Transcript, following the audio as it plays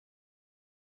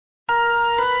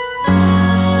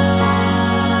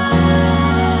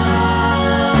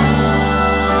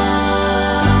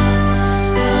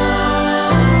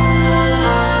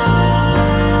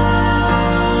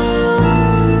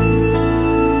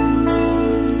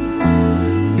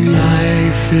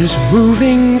is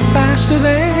moving faster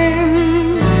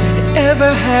than it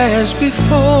ever has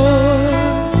before.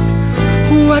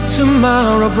 What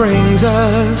tomorrow brings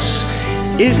us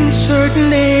isn't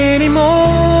certain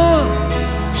anymore.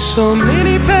 So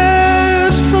many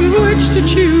paths from which to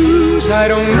choose, I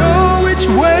don't know which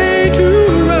way to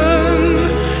run.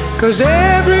 'Cause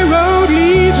every road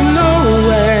leads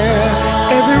nowhere,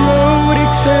 every road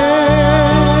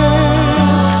except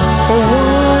for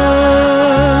one.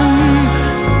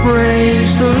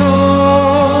 Praise the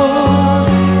Lord,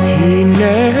 He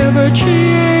never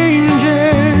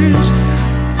changes.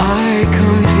 I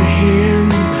come to Him,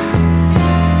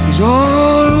 He's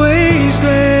always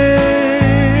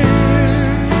there.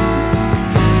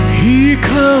 He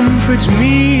comforts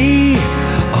me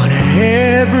on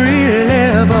every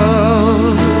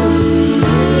level,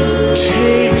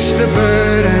 takes the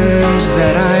burdens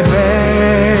that I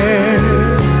bear.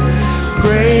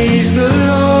 Praise the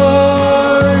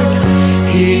Lord,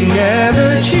 He never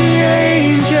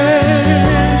changes.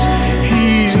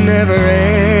 He's never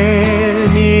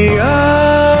any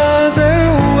other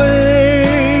way,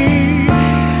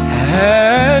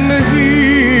 and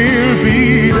He'll be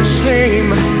the same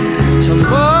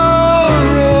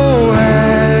tomorrow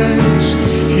as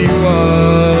He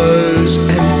was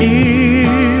and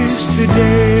is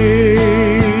today.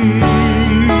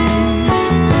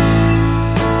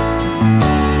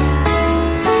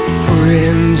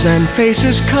 Friends and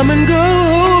faces come and go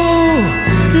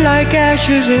like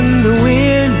ashes in the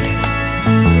wind.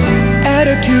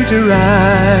 Attitudes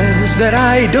arise that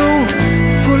I don't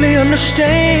fully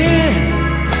understand.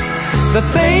 The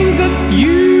things that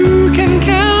you can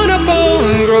count upon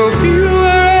grow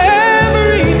fewer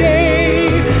every day.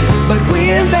 But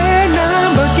when that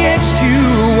number gets to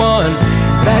one,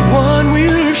 that one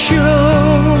will show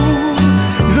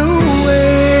the way.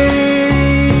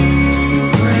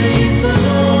 Praise the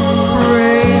Lord.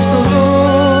 Praise the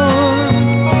Lord.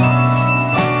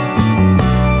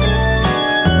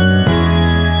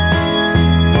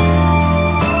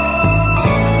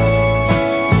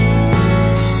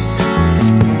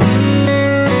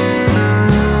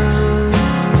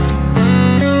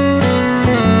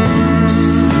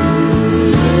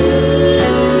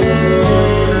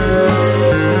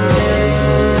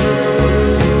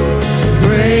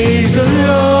 Praise the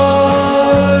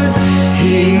Lord,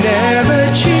 He never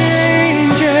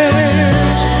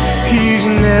changes. He's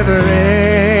never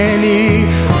any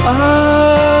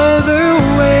other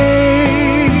way,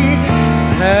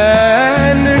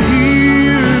 and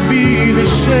He'll be the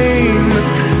same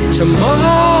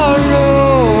tomorrow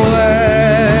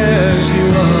as He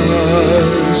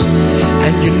was.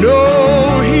 And you know